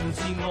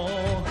自我，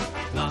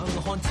硬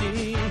漢子，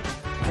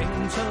拼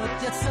出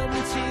一身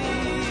刺，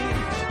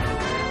流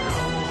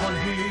汗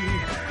血，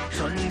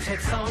盡赤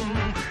心，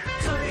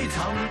追尋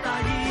大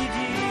意義。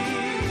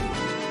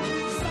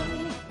生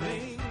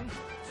命。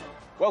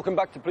Welcome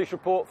back to Police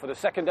Report for the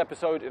second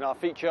episode in our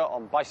feature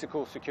on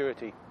bicycle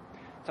security.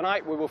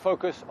 Tonight we will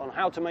focus on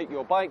how to make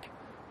your bike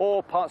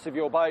or parts of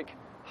your bike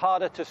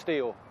harder to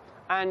steal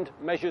and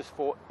measures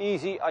for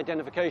easy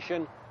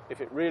identification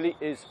if it really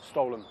is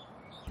stolen.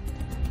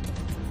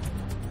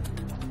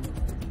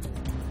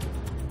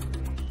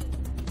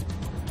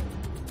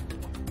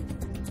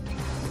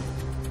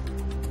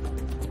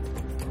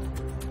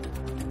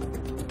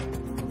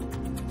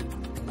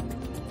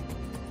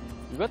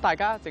 如果大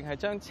家淨係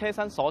將車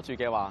身鎖住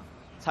嘅話，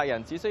賊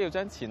人只需要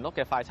將前轆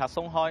嘅快拆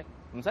鬆開，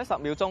唔使10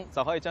秒鐘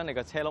就可以將你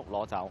嘅車轆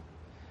攞走。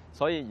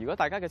所以如果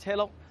大家嘅車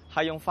轆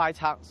係用快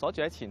拆鎖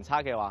住喺前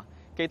叉嘅話，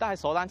記得喺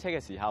鎖單車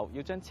嘅時候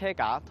要將車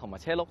架同埋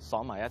車轆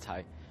鎖埋一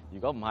齊。如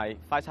果唔係，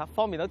快拆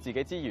方便到自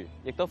己之餘，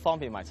亦都方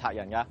便埋賊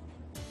人㗎。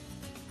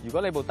如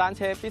果你部單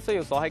車必須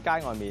要鎖喺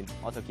街外面，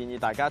我就建議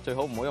大家最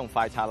好唔好用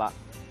快拆啦，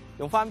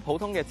用返普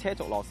通嘅車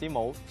軸螺絲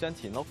帽將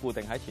前轆固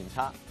定喺前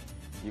叉。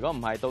如果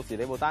唔係，到時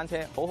你部單車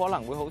好可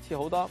能會好似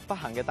好多不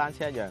幸嘅單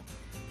車一樣，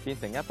變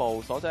成一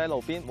部鎖咗喺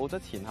路邊冇咗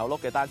前後轆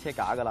嘅單車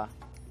架㗎啦。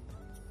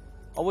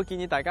我會建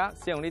議大家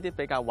使用呢啲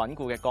比較穩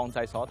固嘅鋼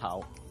製鎖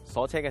頭，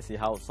鎖車嘅時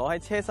候鎖喺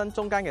車身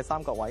中間嘅三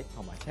角位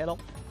同埋車轆。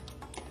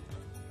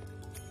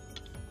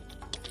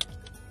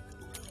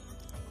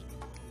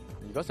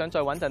如果想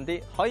再穩陣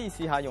啲，可以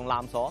試下用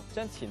纜鎖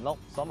將前轆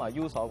鎖埋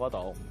U 鎖嗰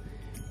度。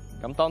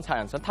咁當賊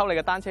人想偷你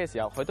嘅單車嘅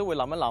時候，佢都會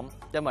諗一諗，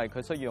因為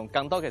佢需要用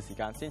更多嘅時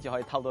間先至可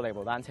以偷到你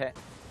部單車。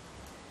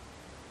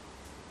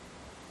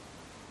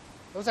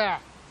老細啊，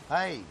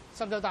係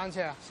收唔收單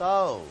車啊？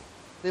收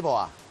呢部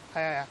啊？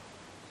係啊。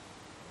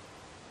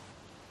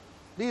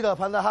呢度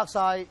噴得黑晒，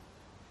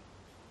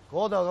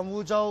嗰度咁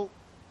污糟。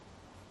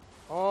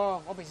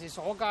哦，我平時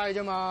鎖街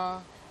啫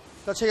嘛。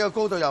架車嘅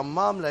高度又唔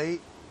啱你。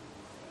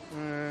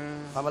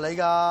係咪你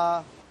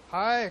㗎？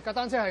係，架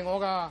單車係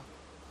我㗎。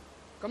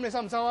咁你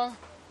收唔收啊？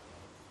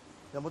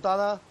有冇單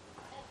啊？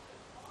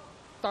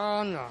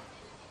單啊？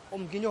我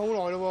唔見咗好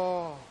耐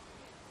咯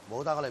喎。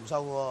冇單我哋唔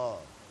收㗎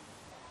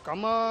喎。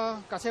咁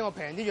啊，架車我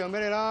平啲讓俾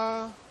你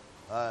啦。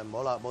唉，唔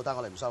好啦，冇單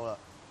我哋唔收啦。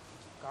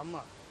咁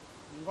啊，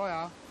唔該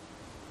啊。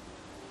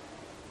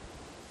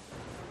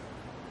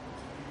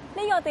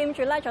呢個店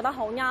主咧做得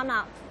好啱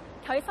啦，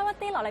佢收一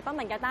啲來歷不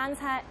明嘅單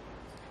車。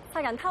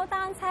賊人偷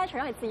單車除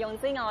咗係自用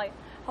之外，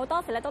好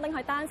多時咧都拎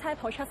去單車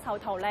鋪出售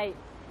圖利。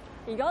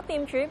如果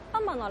店主不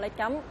問來歷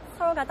咁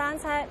收咗架單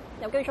車，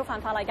有機會觸犯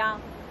法例㗎。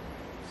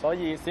所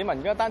以市民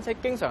如果單車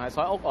經常係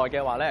鎖喺屋外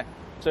嘅話咧，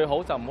最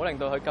好就唔好令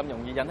到佢咁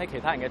容易引起其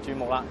他人嘅注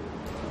目啦。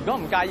如果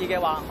唔介意嘅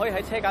話，可以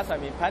喺車架上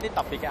面派一啲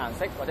特別嘅顏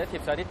色，或者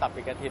貼上一啲特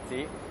別嘅貼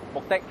紙，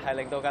目的係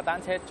令到架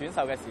單車轉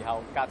售嘅時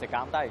候價值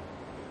減低。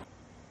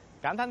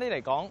簡單啲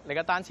嚟講，你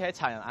嘅單車喺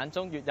賊人眼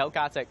中越有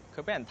價值，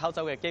佢俾人偷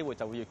走嘅機會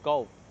就會越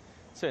高。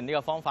雖然呢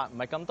個方法唔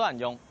係咁多人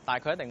用，但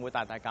係佢一定會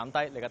大大減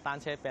低你嘅單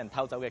車俾人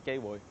偷走嘅機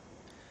會。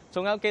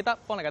仲有記得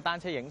幫你嘅單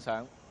車影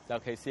相，尤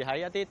其是喺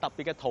一啲特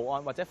別嘅圖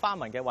案或者花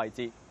紋嘅位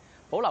置，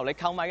保留你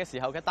購買嘅時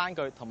候嘅單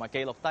據，同埋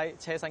記錄低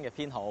車身嘅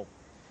編號。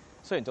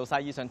雖然做晒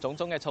以上種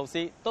種嘅措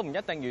施，都唔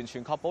一定完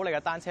全確保你嘅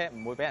單車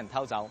唔會俾人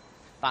偷走，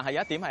但係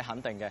有一點係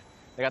肯定嘅，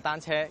你嘅單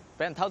車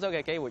俾人偷走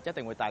嘅機會一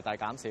定會大大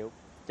減少，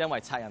因為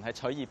賊人係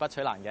取易不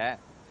取難嘅。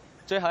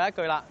最後一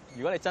句啦，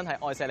如果你真係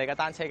愛錫你嘅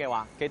單車嘅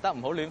話，記得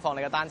唔好亂放你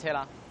嘅單車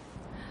啦。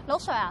老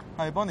Sir 啊，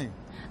係 Bonnie。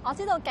我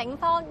知道警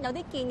方有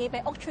啲建議俾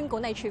屋邨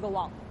管理處嘅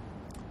喎。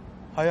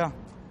係啊，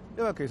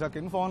因為其實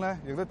警方咧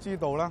亦都知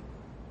道啦，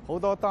好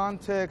多單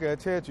車嘅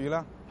車主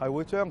咧係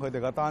會將佢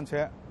哋嘅單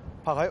車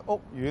泊喺屋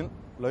苑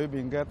裏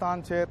邊嘅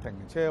單車停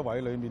車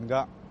位裏面㗎。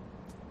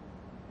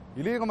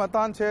而呢啲咁嘅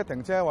單車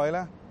停車位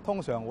咧，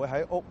通常會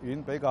喺屋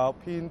苑比較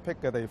偏僻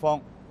嘅地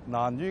方，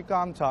難於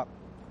監察。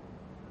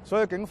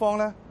所以警方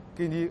咧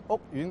建議屋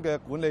苑嘅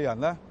管理人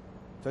咧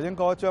就應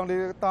該將呢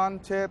啲單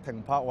車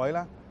停泊位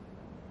咧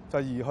就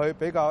移去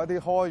比較一啲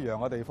開揚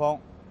嘅地方，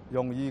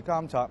容易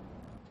監察。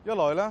一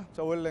來咧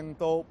就會令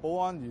到保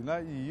安員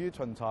咧易於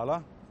巡查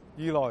啦，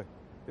二來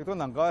亦都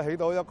能夠起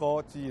到一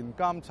個自然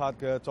監察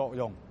嘅作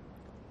用。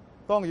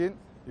當然，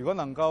如果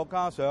能夠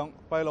加上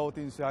閉路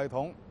電視系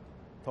統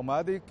同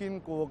埋一啲堅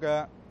固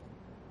嘅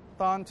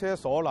單車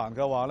鎖欄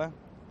嘅話咧，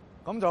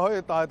咁就可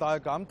以大大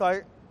減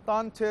低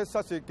單車失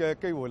竊嘅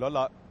機會率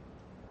啦。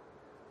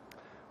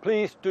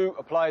Please do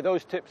apply those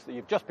tips that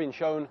you've just been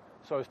shown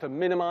so as to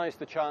minimize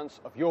the chance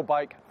of your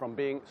bike from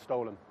being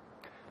stolen.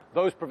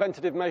 Those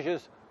preventative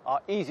measures are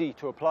easy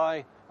to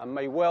apply and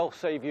may well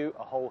save you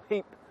a whole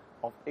heap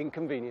of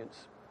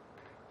inconvenience.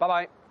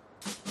 Bye-bye.